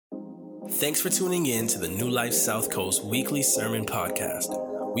Thanks for tuning in to the New Life South Coast weekly sermon podcast.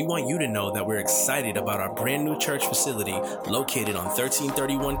 We want you to know that we're excited about our brand new church facility located on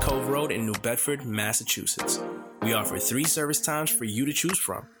 1331 Cove Road in New Bedford, Massachusetts. We offer 3 service times for you to choose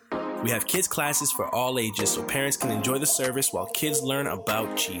from. We have kids classes for all ages so parents can enjoy the service while kids learn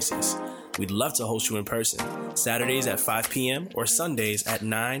about Jesus. We'd love to host you in person, Saturdays at 5 p.m. or Sundays at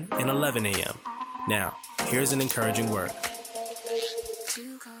 9 and 11 a.m. Now, here's an encouraging word.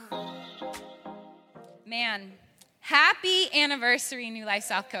 Man, happy anniversary, New Life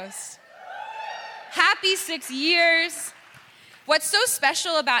South Coast. Happy 6 years. What's so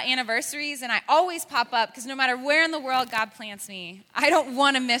special about anniversaries, and I always pop up because no matter where in the world God plants me, I don't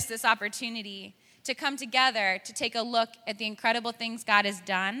want to miss this opportunity to come together to take a look at the incredible things God has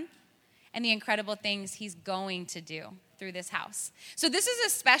done and the incredible things he's going to do through this house. So this is a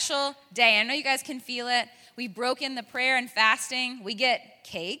special day. I know you guys can feel it. We broke in the prayer and fasting. We get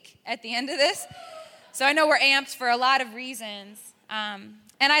cake at the end of this. So I know we're amped for a lot of reasons. And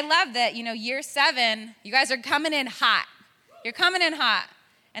I love that, year 7, you guys are coming in hot. You're coming in hot.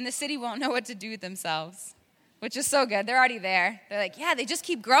 And the city won't know what to do with themselves, which is so good. They're already there. They're like, yeah, they just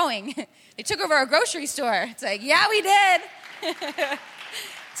keep growing. They took over our grocery store. It's like, yeah, we did.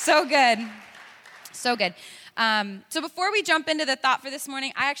 So good. So good. So before we jump into the thought for this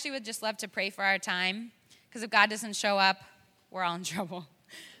morning, I actually would just love to pray for our time. Because if God doesn't show up, we're all in trouble.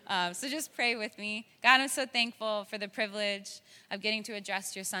 So just pray with me. God, I'm so thankful for the privilege of getting to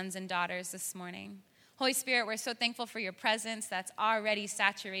address your sons and daughters this morning. Holy Spirit, we're so thankful for your presence that's already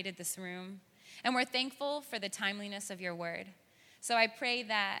saturated this room. And we're thankful for the timeliness of your word. So I pray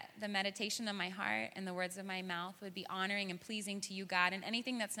that the meditation of my heart and the words of my mouth would be honoring and pleasing to you, God, and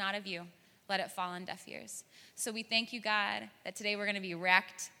anything that's not of you, let it fall on deaf ears. So we thank you, God, that today we're going to be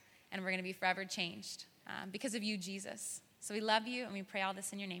wrecked and we're going to be forever changed because of you, Jesus. So we love you, and we pray all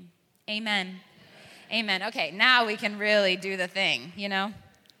this in your name. Amen. Amen. Okay, now we can really do the thing,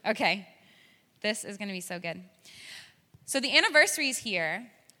 Okay, this is going to be so good. So the anniversary is here,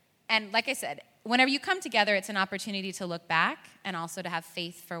 and like I said, whenever you come together, it's an opportunity to look back and also to have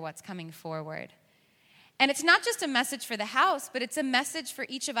faith for what's coming forward. And it's not just a message for the house, but it's a message for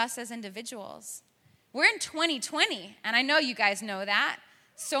each of us as individuals. We're in 2020, and I know you guys know that.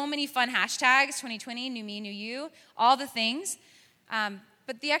 So many fun hashtags, 2020, new me, new you, all the things.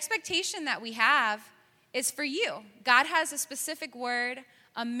 But the expectation that we have is for you. God has a specific word,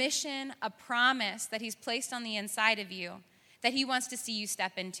 a mission, a promise that he's placed on the inside of you that he wants to see you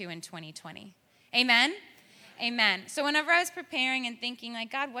step into in 2020. Amen? Amen. So whenever I was preparing and thinking,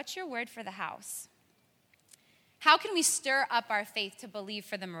 God, what's your word for the house? How can we stir up our faith to believe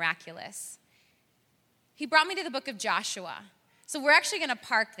for the miraculous? He brought me to the book of Joshua. So we're actually going to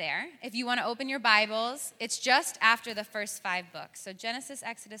park there. If you want to open your Bibles, it's just after the first 5 books. So Genesis,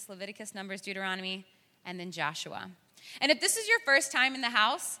 Exodus, Leviticus, Numbers, Deuteronomy, and then Joshua. And if this is your first time in the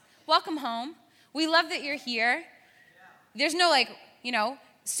house, welcome home. We love that you're here. There's no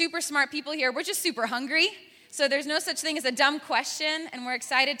super smart people here. We're just super hungry. So there's no such thing as a dumb question, and we're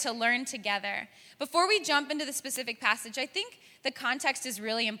excited to learn together. Before we jump into the specific passage, I think the context is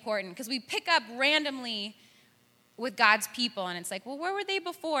really important because we pick up randomly with God's people, and it's like, well, where were they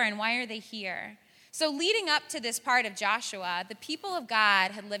before, and why are they here? So leading up to this part of Joshua, the people of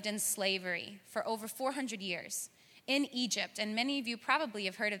God had lived in slavery for over 400 years in Egypt, and many of you probably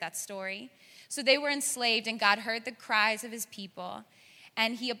have heard of that story. So they were enslaved, and God heard the cries of his people,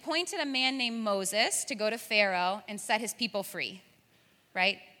 and he appointed a man named Moses to go to Pharaoh and set his people free,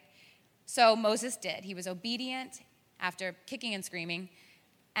 right? So Moses did. He was obedient after kicking and screaming,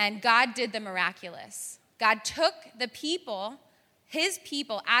 and God did the miraculous. God took the people, his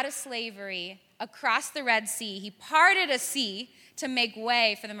people, out of slavery across the Red Sea. He parted a sea to make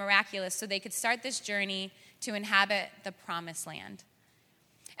way for the miraculous so they could start this journey to inhabit the promised land.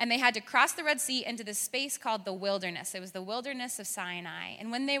 And they had to cross the Red Sea into this space called the wilderness. It was the wilderness of Sinai. And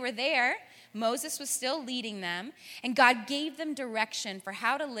when they were there, Moses was still leading them, and God gave them direction for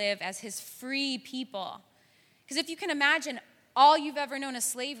how to live as his free people. Because if you can imagine, all you've ever known is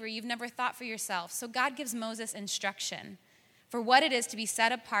slavery, you've never thought for yourself. So God gives Moses instruction for what it is to be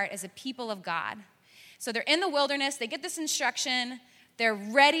set apart as a people of God. So they're in the wilderness, they get this instruction, they're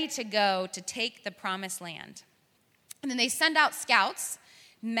ready to go to take the promised land. And then they send out scouts,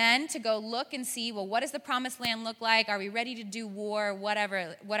 men, to go look and see, well, what does the promised land look like? Are we ready to do war?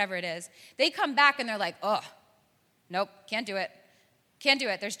 Whatever it is. They come back and they're like, oh, nope, can't do it. Can't do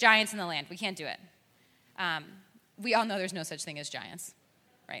it. There's giants in the land. We can't do it. We all know there's no such thing as giants,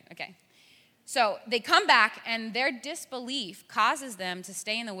 right? Okay. So they come back, and their disbelief causes them to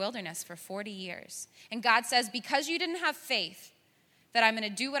stay in the wilderness for 40 years. And God says, because you didn't have faith that I'm going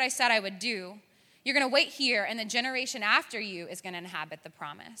to do what I said I would do. You're going to wait here, and the generation after you is going to inhabit the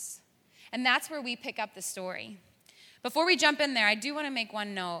promise. And that's where we pick up the story. Before we jump in there, I do want to make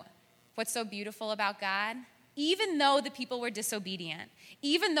one note. What's so beautiful about God? Even though the people were disobedient,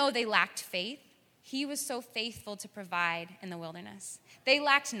 even though they lacked faith, he was so faithful to provide in the wilderness. They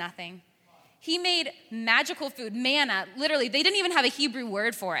lacked nothing. He made magical food, manna, literally. They didn't even have a Hebrew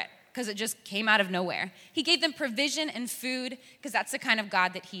word for it because it just came out of nowhere. He gave them provision and food because that's the kind of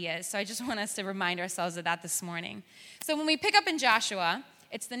God that he is. So I just want us to remind ourselves of that this morning. So when we pick up in Joshua,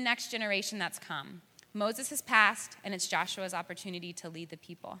 it's the next generation that's come. Moses has passed, and it's Joshua's opportunity to lead the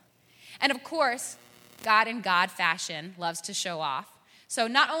people. And of course, God in God fashion loves to show off. So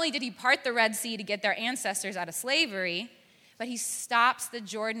not only did he part the Red Sea to get their ancestors out of slavery, but he stops the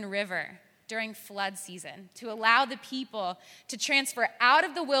Jordan River during flood season to allow the people to transfer out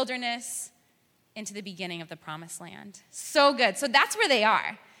of the wilderness into the beginning of the promised land. So good. So that's where they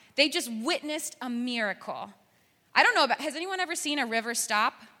are. They just witnessed a miracle. I don't know has anyone ever seen a river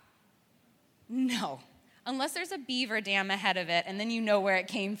stop? No. Unless there's a beaver dam ahead of it, and then you know where it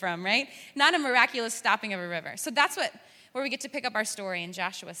came from, right? Not a miraculous stopping of a river. So that's where we get to pick up our story in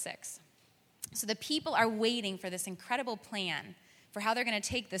Joshua 6. So the people are waiting for this incredible plan for how they're going to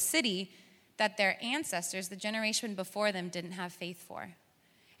take the city that their ancestors, the generation before them, didn't have faith for.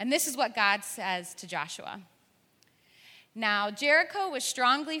 And this is what God says to Joshua. Now, Jericho was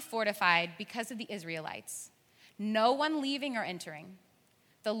strongly fortified because of the Israelites, no one leaving or entering.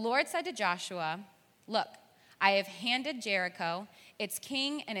 The Lord said to Joshua, "Look, I have handed Jericho, its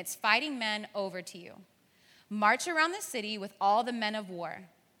king, and its fighting men over to you. March around the city with all the men of war,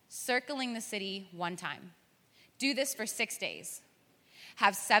 circling the city one time. Do this for 6 days.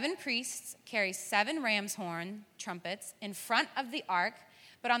 Have 7 priests carry 7 ram's horn trumpets in front of the ark,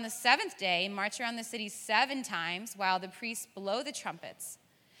 but on the 7th day, march around the city 7 times while the priests blow the trumpets.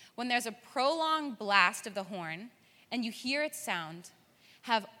 When there's a prolonged blast of the horn and you hear its sound,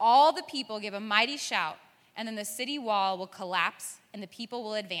 have all the people give a mighty shout, and then the city wall will collapse and the people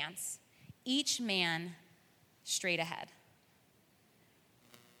will advance, each man straight ahead."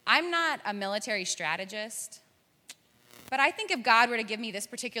 I'm not a military strategist, but I think if God were to give me this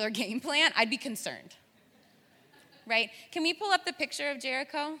particular game plan, I'd be concerned, right? Can we pull up the picture of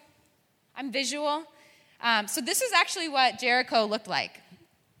Jericho? I'm visual. So this is actually what Jericho looked like.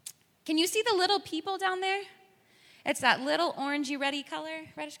 Can you see the little people down there? It's that little orangey reddish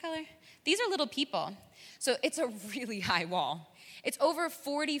color. These are little people. So it's a really high wall. It's over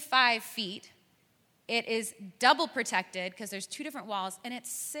 45 feet. It is double protected because there's 2 different walls, and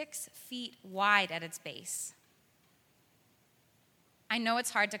it's 6 feet wide at its base. I know it's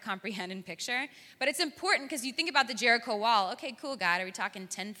hard to comprehend and picture, but it's important because you think about the Jericho wall. Okay, cool, God. Are we talking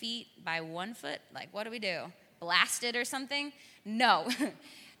 10 feet by 1 foot? Like, what do we do? Blast it or something? No.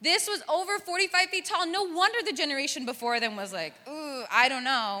 This was over 45 feet tall. No wonder the generation before them was like, ooh, I don't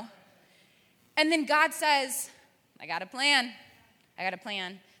know. And then God says, I got a plan.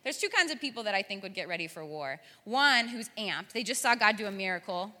 There's 2 kinds of people that I think would get ready for war. One who's amped. They just saw God do a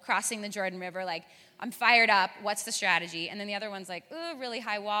miracle, crossing the Jordan River, like, I'm fired up. What's the strategy? And then the other one's like, ooh, really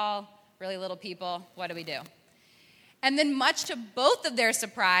high wall, really little people. What do we do? And then much to both of their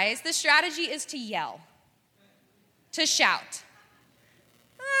surprise, the strategy is to yell, to shout.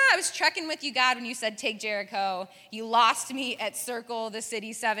 I was trekking with you, God, when you said take Jericho. You lost me at circle the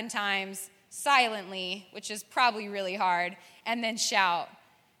city 7 times silently, which is probably really hard, and then shout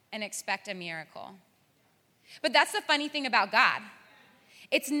and expect a miracle. But that's the funny thing about God.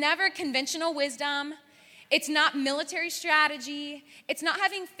 It's never conventional wisdom. It's not military strategy. It's not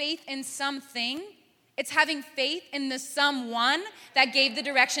having faith in something. It's having faith in the someone that gave the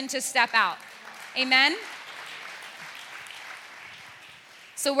direction to step out. Amen?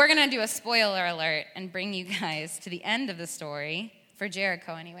 So we're going to do a spoiler alert and bring you guys to the end of the story, for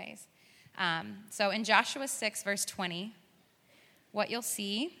Jericho anyways. So in Joshua 6, verse 20, what you'll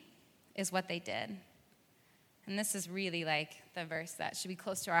see is what they did. And this is really like the verse that should be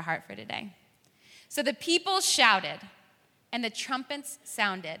close to our heart for today. So the people shouted, and the trumpets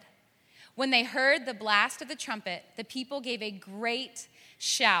sounded. When they heard the blast of the trumpet, the people gave a great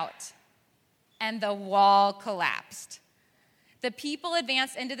shout, and the wall collapsed. The people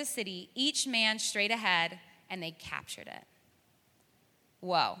advanced into the city, each man straight ahead, and they captured it.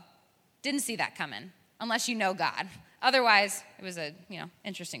 Whoa. Didn't see that coming, unless you know God. Otherwise, it was a,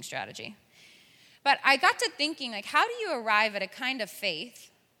 interesting strategy. But I got to thinking, how do you arrive at a kind of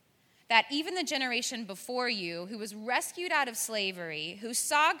faith that even the generation before you, who was rescued out of slavery, who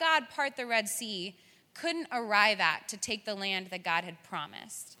saw God part the Red Sea, couldn't arrive at to take the land that God had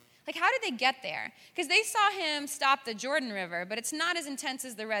promised? Like, how did they get there? Because they saw him stop the Jordan River, but it's not as intense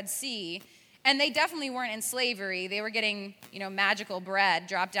as the Red Sea. And they definitely weren't in slavery. They were getting, magical bread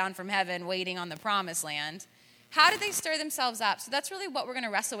dropped down from heaven, waiting on the promised land. How did they stir themselves up? So that's really what we're going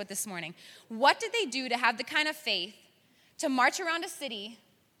to wrestle with this morning. What did they do to have the kind of faith to march around a city,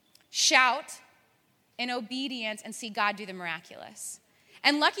 shout in obedience, and see God do the miraculous?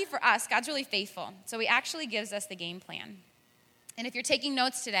 And lucky for us, God's really faithful. So he actually gives us the game plan. And if you're taking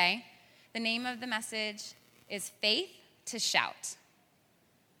notes today, the name of the message is Faith to Shout.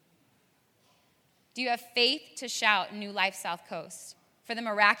 Do you have faith to shout New Life South Coast for the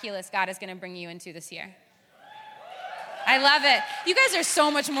miraculous God is going to bring you into this year? I love it. You guys are so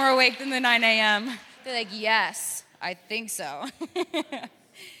much more awake than the 9 a.m. They're like, yes, I think so.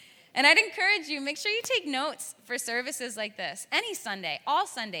 And I'd encourage you, make sure you take notes for services like this. Any Sunday, all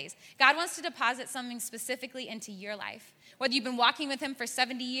Sundays. God wants to deposit something specifically into your life. Whether you've been walking with him for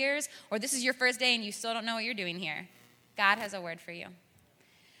 70 years or this is your first day and you still don't know what you're doing here, God has a word for you.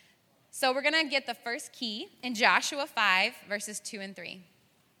 So we're going to get the first key in Joshua 5, verses 2 and 3.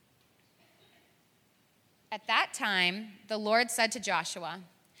 At that time, the Lord said to Joshua,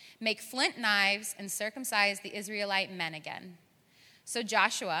 "Make flint knives and circumcise the Israelite men again." So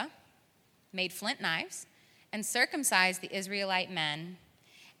Joshua made flint knives and circumcised the Israelite men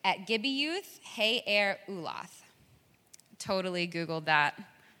at Gibeath Ha-er-Ulath. Totally Googled that.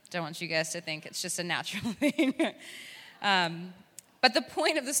 Don't want you guys to think it's just a natural thing. But the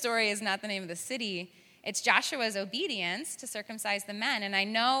point of the story is not the name of the city. It's Joshua's obedience to circumcise the men. And I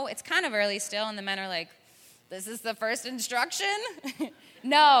know it's kind of early still, and the men are like, this is the first instruction?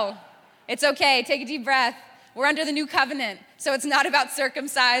 No, it's okay. Take a deep breath. We're under the new covenant, so it's not about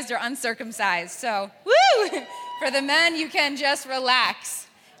circumcised or uncircumcised. So, woo! For the men, you can just relax.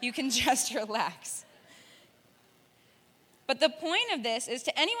 You can just relax. But the point of this is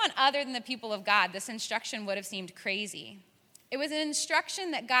to anyone other than the people of God, this instruction would have seemed crazy. It was an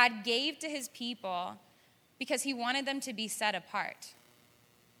instruction that God gave to his people because he wanted them to be set apart.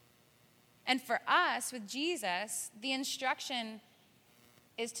 And for us, with Jesus, the instruction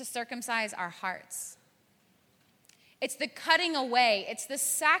is to circumcise our hearts. It's the cutting away. It's the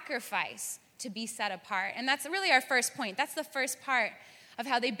sacrifice to be set apart. And that's really our first point. That's the first part of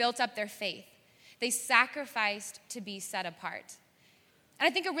how they built up their faith. They sacrificed to be set apart. And I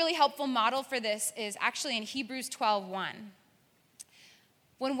think a really helpful model for this is actually in Hebrews 12:1.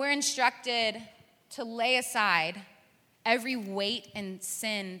 When we're instructed to lay aside every weight and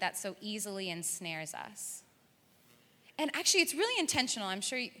sin that so easily ensnares us. And actually, it's really intentional. I'm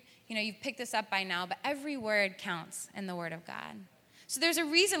sure you've picked this up by now, but every word counts in the Word of God. So there's a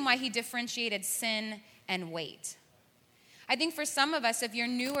reason why he differentiated sin and weight. I think for some of us, if you're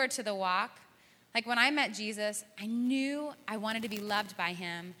newer to the walk, like when I met Jesus, I knew I wanted to be loved by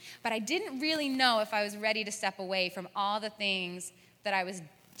him, but I didn't really know if I was ready to step away from all the things that I was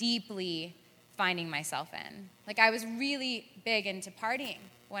deeply finding myself in. Like I was really big into partying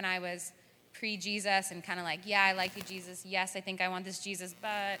when I was pre-Jesus and kind of like, yeah, I like you, Jesus. Yes, I think I want this Jesus,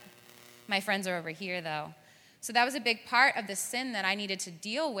 but my friends are over here, though. So that was a big part of the sin that I needed to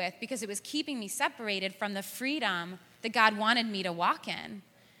deal with because it was keeping me separated from the freedom that God wanted me to walk in.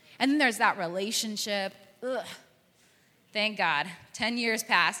 And then there's that relationship. Ugh. Thank God. 10 years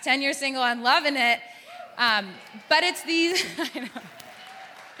passed. 10 years single. I'm loving it. But it's these... I know.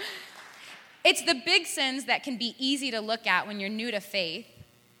 It's the big sins that can be easy to look at when you're new to faith,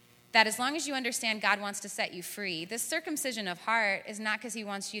 that as long as you understand God wants to set you free, this circumcision of heart is not because he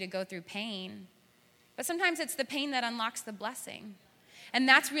wants you to go through pain, but sometimes it's the pain that unlocks the blessing. And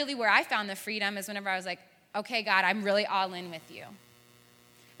that's really where I found the freedom, is whenever I was like, okay, God, I'm really all in with you.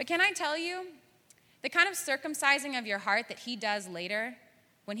 But can I tell you, the kind of circumcising of your heart that he does later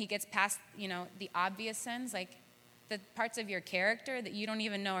when he gets past, the obvious sins, like the parts of your character that you don't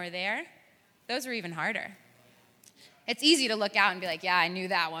even know are there, those are even harder. It's easy to look out and be like, yeah, I knew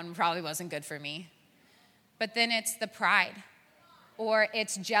that one probably wasn't good for me. But then it's the pride, or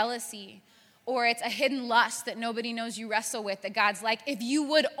it's jealousy, or it's a hidden lust that nobody knows you wrestle with, that God's like, if you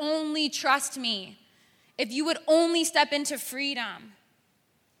would only trust me, if you would only step into freedom.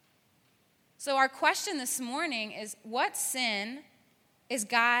 So our question this morning is, what sin is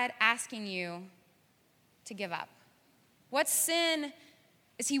God asking you to give up? What sin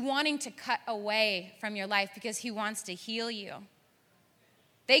is he wanting to cut away from your life because he wants to heal you?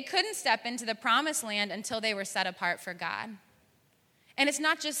 They couldn't step into the promised land until they were set apart for God. And it's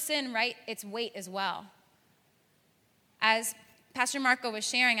not just sin, right? It's weight as well. As Pastor Marco was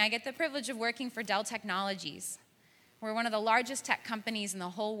sharing, I get the privilege of working for Dell Technologies. We're one of the largest tech companies in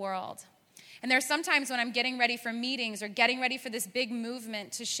the whole world. And there are some times when I'm getting ready for meetings or getting ready for this big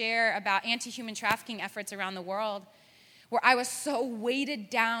movement to share about anti-human trafficking efforts around the world, where I was so weighted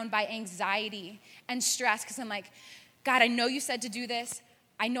down by anxiety and stress because I'm like, God, I know you said to do this.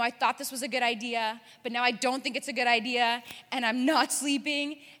 I know I thought this was a good idea, but now I don't think it's a good idea, and I'm not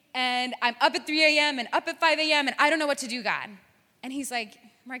sleeping, and I'm up at 3 a.m. and up at 5 a.m., and I don't know what to do, God. And he's like,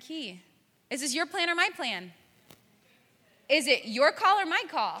 Marquis, is this your plan or my plan? Is it your call or my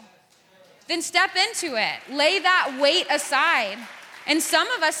call? Then step into it. Lay that weight aside. And some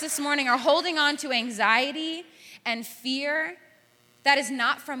of us this morning are holding on to anxiety and fear that is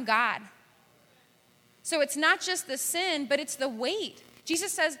not from God. So it's not just the sin, but it's the weight.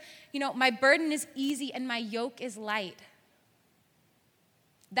 Jesus says, my burden is easy and my yoke is light.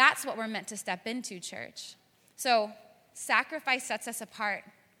 That's what we're meant to step into, church. So sacrifice sets us apart.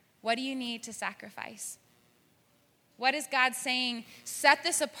 What do you need to sacrifice? What is God saying? Set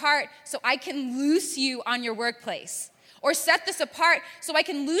this apart so I can loose you on your workplace. Or set this apart so I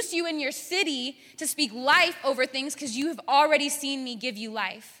can loose you in your city to speak life over things because you have already seen me give you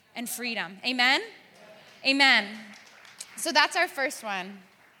life and freedom. Amen? Amen. So that's our first one.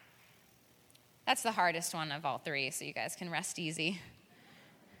 That's the hardest one of all three, so you guys can rest easy.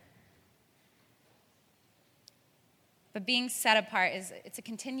 But being set apart it's a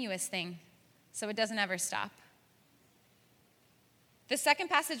continuous thing, so it doesn't ever stop. The second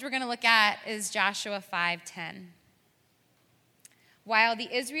passage we're going to look at is Joshua 5:10. While the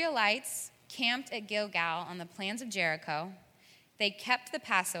Israelites camped at Gilgal on the plains of Jericho, they kept the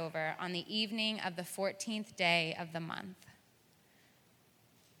Passover on the evening of the 14th day of the month.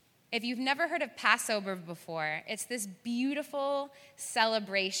 If you've never heard of Passover before, it's this beautiful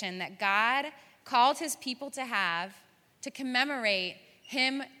celebration that God called his people to have to commemorate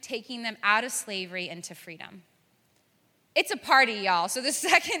him taking them out of slavery into freedom. It's a party, y'all. So the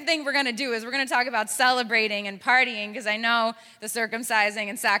second thing we're going to do is we're going to talk about celebrating and partying because I know the circumcising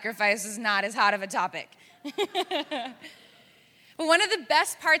and sacrifice is not as hot of a topic. But one of the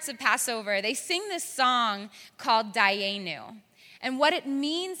best parts of Passover, they sing this song called Dayenu. And what it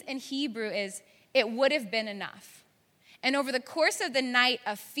means in Hebrew is, it would have been enough. And over the course of the night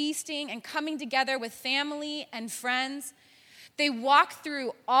of feasting and coming together with family and friends, they walk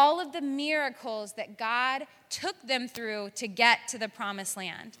through all of the miracles that God took them through to get to the promised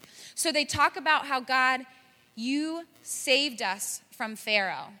land. So they talk about how, God, you saved us from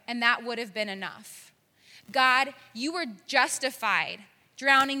Pharaoh, and that would have been enough. God, you were justified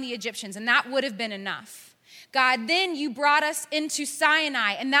drowning the Egyptians, and that would have been enough. God, then you brought us into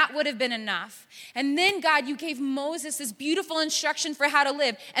Sinai, and that would have been enough. And then, God, you gave Moses this beautiful instruction for how to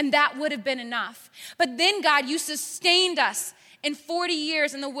live, and that would have been enough. But then, God, you sustained us in 40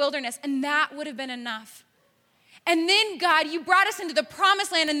 years in the wilderness, and that would have been enough. And then, God, you brought us into the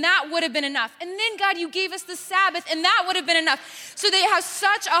promised land, and that would have been enough. And then, God, you gave us the Sabbath, and that would have been enough. So they have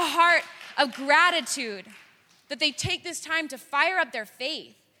such a heart of gratitude that they take this time to fire up their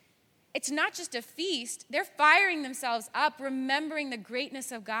faith. It's not just a feast. They're firing themselves up, remembering the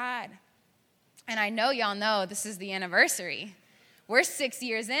greatness of God. And I know y'all know this is the anniversary. We're 6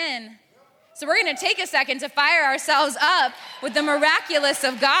 years in. So we're going to take a second to fire ourselves up with the miraculous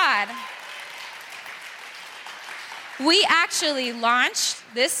of God. We actually launched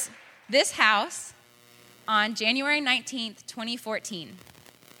this house on January 19th, 2014.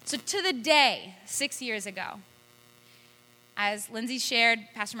 So to the day, 6 years ago. As Lindsay shared,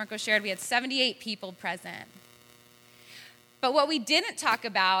 Pastor Marco shared, we had 78 people present. But what we didn't talk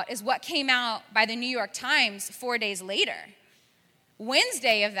about is what came out by the New York Times 4 days later.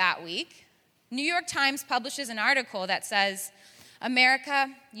 Wednesday of that week, New York Times publishes an article that says, America,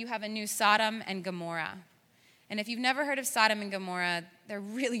 you have a new Sodom and Gomorrah. And if you've never heard of Sodom and Gomorrah, they're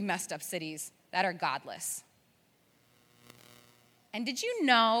really messed up cities that are godless. And did you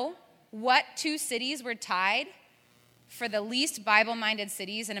know what two cities were tied for the least Bible-minded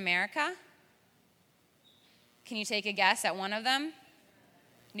cities in America? Can you take a guess at one of them?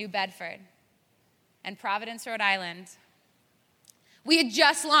 New Bedford and Providence, Rhode Island. We had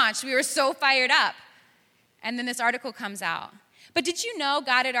just launched. We were so fired up. And then this article comes out. But did you know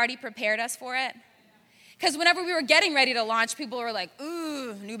God had already prepared us for it? Because whenever we were getting ready to launch, people were like,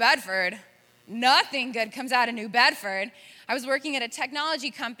 ooh, New Bedford. Nothing good comes out of New Bedford. I was working at a technology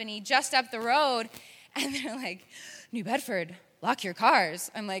company just up the road, and they're like, New Bedford, lock your cars.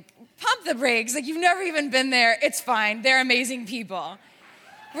 I'm like, pump the brakes. Like, you've never even been there. It's fine. They're amazing people.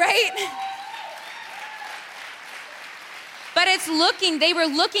 Right? But they were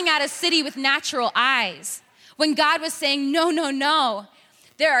looking at a city with natural eyes. When God was saying, no, no, no.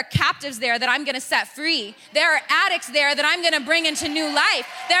 There are captives there that I'm going to set free. There are addicts there that I'm going to bring into new life.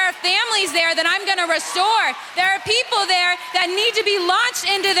 There are families there that I'm going to restore. There are people there that need to be launched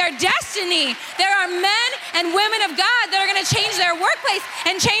into their destiny. There are men and women of God that are going to change their workplace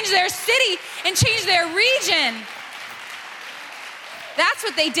and change their city and change their region. That's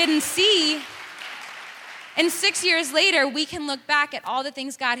what they didn't see. And 6 years later, we can look back at all the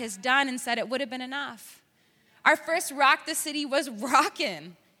things God has done and said it would have been enough. Our first Rock the City was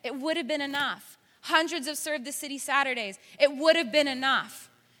rockin'. It would have been enough. Hundreds have served the city Saturdays. It would have been enough.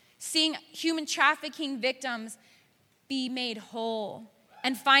 Seeing human trafficking victims be made whole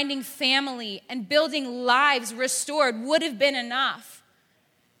and finding family and building lives restored would have been enough.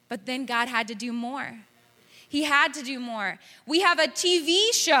 But then God had to do more. He had to do more. We have a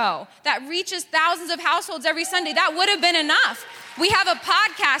TV show that reaches thousands of households every Sunday. That would have been enough. We have a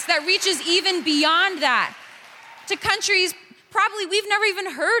podcast that reaches even beyond that to countries probably we've never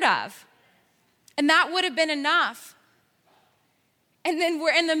even heard of. And that would have been enough. And then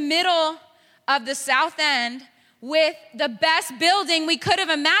we're in the middle of the South End with the best building we could have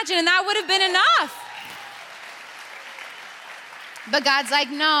imagined, and that would have been enough. But God's like,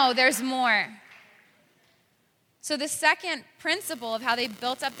 no, there's more. So the second principle of how they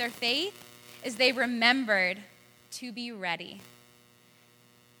built up their faith is they remembered to be ready.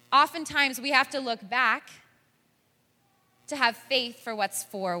 Oftentimes we have to look back to have faith for what's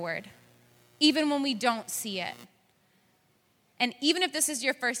forward, even when we don't see it. And even if this is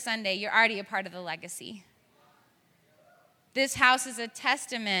your first Sunday, you're already a part of the legacy. This house is a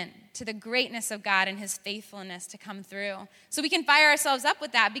testament to the greatness of God and his faithfulness to come through. So we can fire ourselves up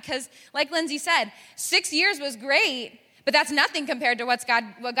with that because, like Lindsay said, 6 years was great, but that's nothing compared to what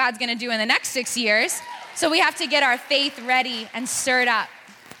God's going to do in the next 6 years. So we have to get our faith ready and stirred up.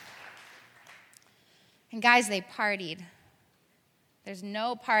 And guys, they partied. There's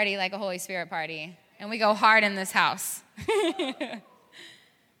no party like a Holy Spirit party. And we go hard in this house.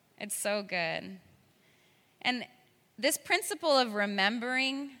 It's so good. And this principle of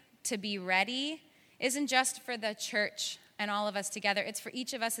remembering to be ready isn't just for the church and all of us together. It's for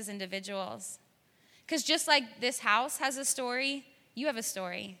each of us as individuals. Because just like this house has a story, you have a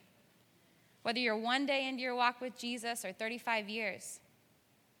story. Whether you're one day into your walk with Jesus or 35 years,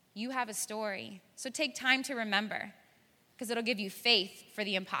 you have a story. So take time to remember, because it'll give you faith for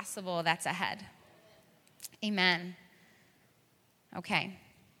the impossible that's ahead. Amen. Okay.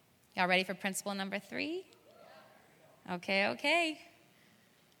 Y'all ready for principle number 3? Okay.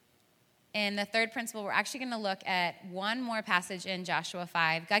 In the third principle, we're actually going to look at one more passage in Joshua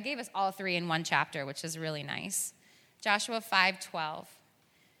 5. God gave us all 3 in one chapter, which is really nice. Joshua 5:12.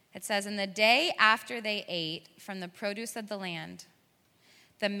 It says, "In the day after they ate from the produce of the land,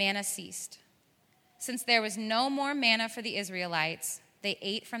 the manna ceased. Since there was no more manna for the Israelites, they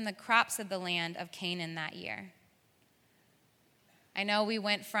ate from the crops of the land of Canaan that year." I know we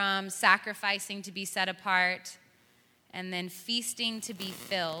went from sacrificing to be set apart and then feasting to be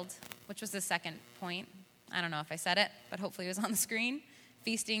filled, which was the second point. I don't know if I said it, but hopefully it was on the screen.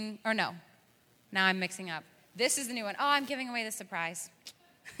 Feasting, or no, now I'm mixing up. This is the new one. Oh, I'm giving away the surprise.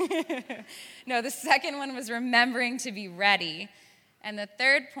 No, the second one was remembering to be ready. And the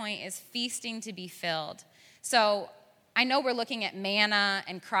third point is feasting to be filled. So I know we're looking at manna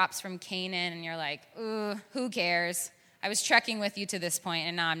and crops from Canaan, and you're like, ooh, who cares? I was trekking with you to this point,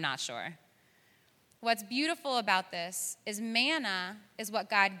 and now I'm not sure. What's beautiful about this is manna is what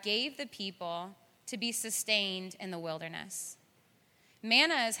God gave the people to be sustained in the wilderness.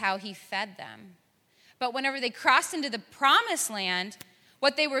 Manna is how he fed them. But whenever they crossed into the promised land,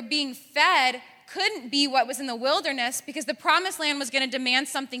 what they were being fed couldn't be what was in the wilderness because the promised land was going to demand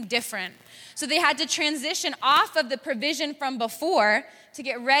something different. So they had to transition off of the provision from before to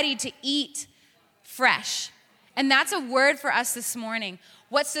get ready to eat fresh. And that's a word for us this morning.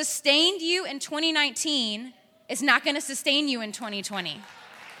 What sustained you in 2019 is not going to sustain you in 2020.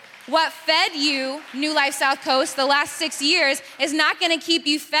 What fed you, New Life South Coast, the last 6 years is not going to keep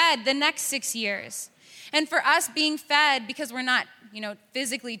you fed the next 6 years. And for us being fed, because we're not,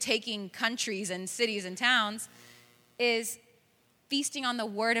 physically taking countries and cities and towns, is feasting on the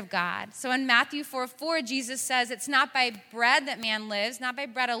word of God. So in Matthew 4:4, Jesus says, it's not by bread that man lives, not by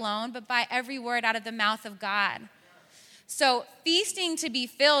bread alone, but by every word out of the mouth of God. So feasting to be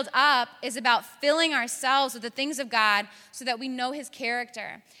filled up is about filling ourselves with the things of God so that we know his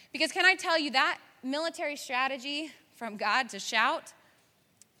character. Because can I tell you that military strategy from God to shout,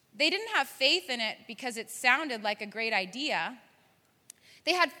 they didn't have faith in it because it sounded like a great idea.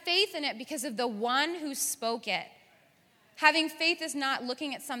 They had faith in it because of the one who spoke it. Having faith is not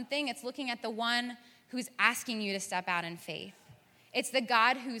looking at something, it's looking at the one who's asking you to step out in faith. It's the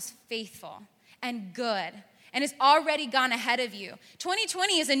God who's faithful and good and has already gone ahead of you.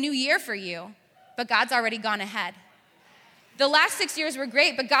 2020 is a new year for you, but God's already gone ahead. The last 6 years were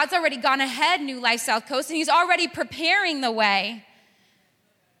great, but God's already gone ahead, New Life South Coast, and he's already preparing the way.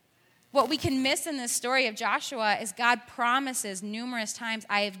 What we can miss in this story of Joshua is God promises numerous times,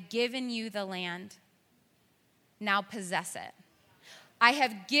 I have given you the land. Now possess it. I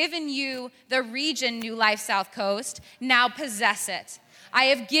have given you the region, New Life South Coast. Now possess it. I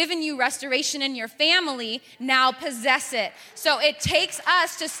have given you restoration in your family. Now possess it. So it takes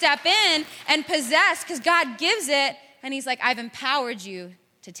us to step in and possess because God gives it. And he's like, I've empowered you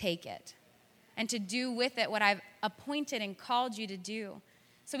to take it and to do with it what I've appointed and called you to do.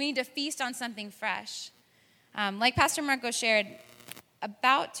 So we need to feast on something fresh. Like Pastor Marco shared,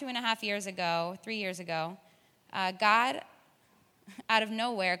 about 3 years ago, God, out of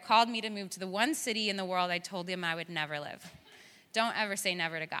nowhere, called me to move to the one city in the world I told him I would never live. Don't ever say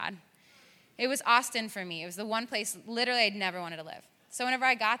never to God. It was Austin for me. It was the one place literally I'd never wanted to live. So whenever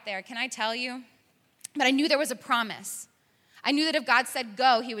I got there, can I tell you? But I knew there was a promise. I knew that if God said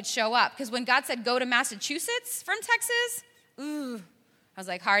go, he would show up. Because when God said go to Massachusetts from Texas, I was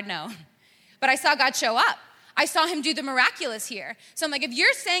like, hard no. But I saw God show up. I saw him do the miraculous here. So I'm like, if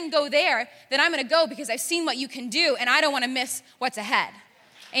you're saying go there, then I'm going to go because I've seen what you can do, and I don't want to miss what's ahead.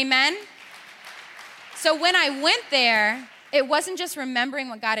 Amen? So when I went there, it wasn't just remembering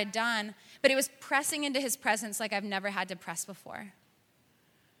what God had done, but it was pressing into his presence like I've never had to press before.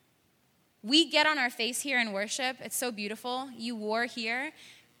 We get on our face here in worship. It's so beautiful. You wore here.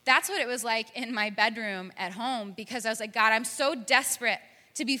 That's what it was like in my bedroom at home because I was like, God, I'm so desperate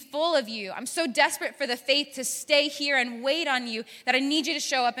to be full of you. I'm so desperate for the faith to stay here and wait on you that I need you to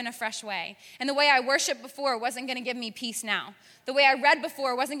show up in a fresh way. And the way I worshiped before wasn't going to give me peace now. The way I read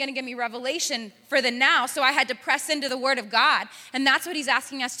before wasn't going to give me revelation for the now, so I had to press into the Word of God. And that's what he's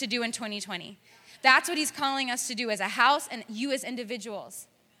asking us to do in 2020. That's what he's calling us to do as a house and you as individuals.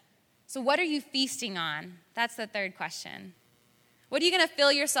 So what are you feasting on? That's the third question. What are you going to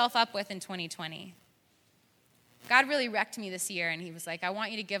fill yourself up with in 2020? God really wrecked me this year, and he was like, I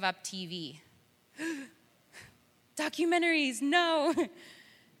want you to give up TV. Documentaries, no.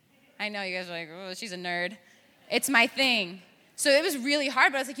 I know you guys are like, oh, she's a nerd. It's my thing. So it was really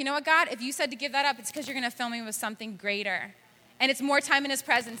hard, but I was like, you know what, God? If you said to give that up, it's because you're going to fill me with something greater. And it's more time in his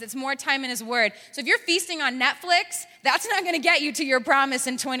presence. It's more time in his word. So if you're feasting on Netflix, that's not going to get you to your promise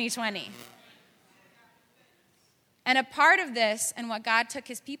in 2020. And a part of this and what God took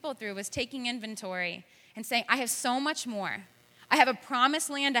his people through was taking inventory and saying, I have so much more. I have a promised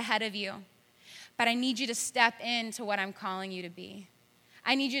land ahead of you, but I need you to step into what I'm calling you to be.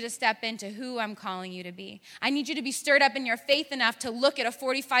 I need you to step into who I'm calling you to be. I need you to be stirred up in your faith enough to look at a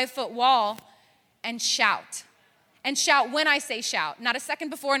 45-foot wall and shout. And shout when I say shout, not a second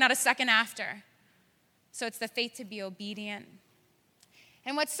before, not a second after. So it's the faith to be obedient.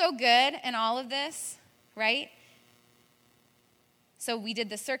 And what's so good in all of this, right? So we did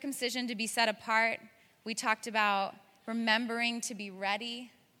the circumcision to be set apart. We talked about remembering to be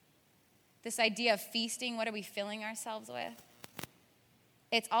ready. This idea of feasting, what are we filling ourselves with?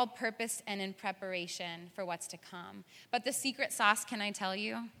 It's all purpose and in preparation for what's to come. But the secret sauce, can I tell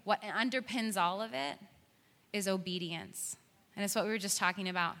you, what underpins all of it is obedience. And it's what we were just talking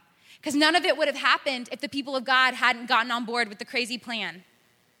about. Because none of it would have happened if the people of God hadn't gotten on board with the crazy plan.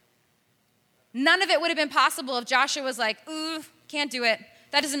 None of it would have been possible if Joshua was like, ooh, can't do it.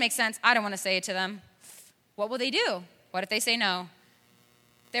 That doesn't make sense. I don't want to say it to them. What will they do? What if they say no?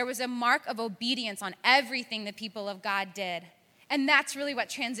 There was a mark of obedience on everything the people of God did. And that's really what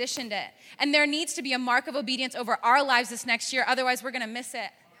transitioned it. And there needs to be a mark of obedience over our lives this next year. Otherwise, we're going to miss it.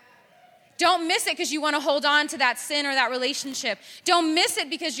 Don't miss it because you want to hold on to that sin or that relationship. Don't miss it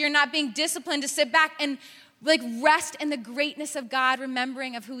because you're not being disciplined to sit back and rest in the greatness of God,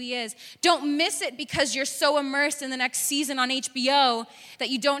 remembering of who he is. Don't miss it because you're so immersed in the next season on HBO that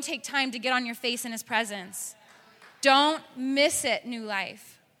you don't take time to get on your face in his presence. Don't miss it, New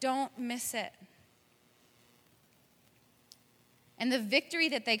Life. Don't miss it. And the victory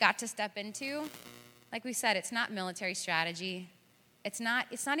that they got to step into, like we said, it's not military strategy. It's not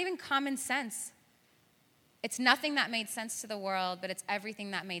even common sense. It's nothing that made sense to the world, but it's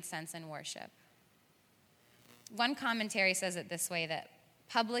everything that made sense in worship. One commentary says it this way, that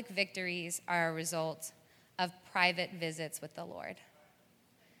public victories are a result of private visits with the Lord.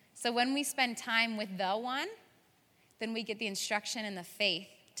 So when we spend time with the one, then we get the instruction and the faith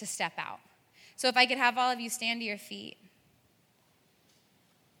to step out. So if I could have all of you stand to your feet.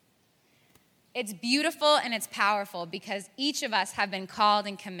 It's beautiful and it's powerful because each of us have been called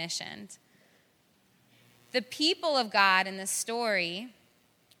and commissioned. The people of God in this story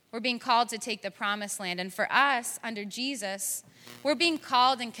were being called to take the promised land. And for us, under Jesus, we're being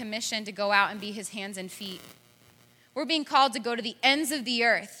called and commissioned to go out and be his hands and feet. We're being called to go to the ends of the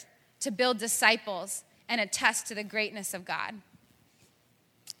earth to build disciples and attest to the greatness of God.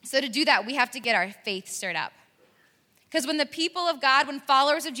 So to do that, we have to get our faith stirred up. Because when the people of God, when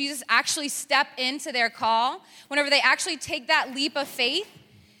followers of Jesus actually step into their call, whenever they actually take that leap of faith,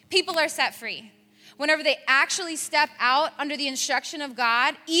 people are set free. Whenever they actually step out under the instruction of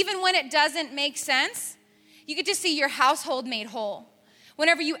God, even when it doesn't make sense, you get to see your household made whole.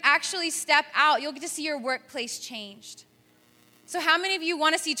 Whenever you actually step out, you'll get to see your workplace changed. So how many of you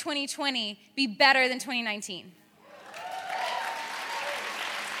want to see 2020 be better than 2019?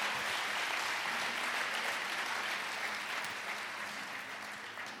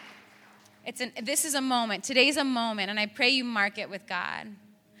 This is a moment. Today's a moment, and I pray you mark it with God.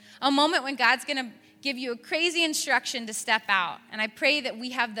 A moment when God's going to give you a crazy instruction to step out. And I pray that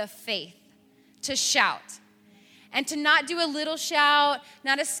we have the faith to shout. And to not do a little shout,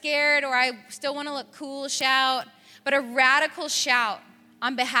 not a scared or I still want to look cool shout, but a radical shout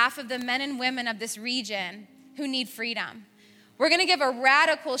on behalf of the men and women of this region who need freedom. We're going to give a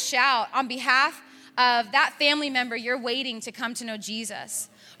radical shout on behalf of that family member you're waiting to come to know Jesus.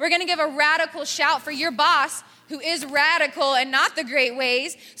 We're going to give a radical shout for your boss who is radical and not the great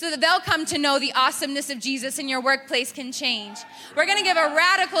ways so that they'll come to know the awesomeness of Jesus and your workplace can change. We're going to give a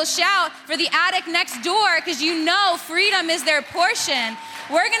radical shout for the addict next door because you know freedom is their portion.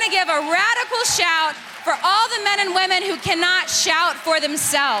 We're going to give a radical shout for all the men and women who cannot shout for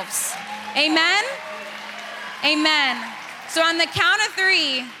themselves. Amen? Amen. So on the count of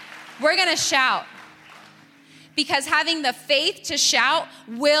 3, we're going to shout. Because having the faith to shout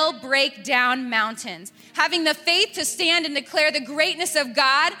will break down mountains. Having the faith to stand and declare the greatness of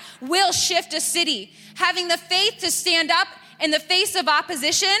God will shift a city. Having the faith to stand up in the face of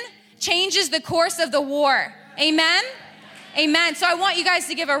opposition changes the course of the war. Amen? Amen. So I want you guys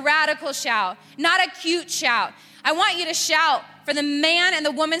to give a radical shout, not a cute shout. I want you to shout for the man and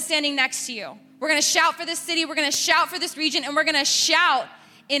the woman standing next to you. We're going to shout for this city. We're going to shout for this region. And we're going to shout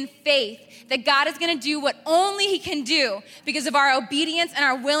in faith that God is going to do what only he can do because of our obedience and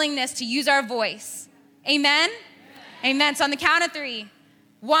our willingness to use our voice. Amen? Amen. So on the count of 3,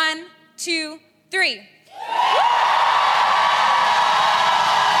 1, 2, 3.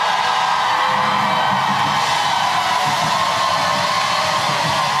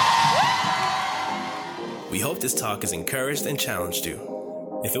 We hope this talk has encouraged and challenged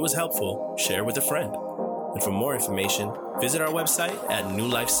you. If it was helpful, share with a friend. And for more information, visit our website at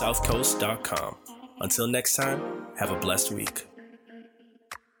newlifesouthcoast.com. Until next time, have a blessed week.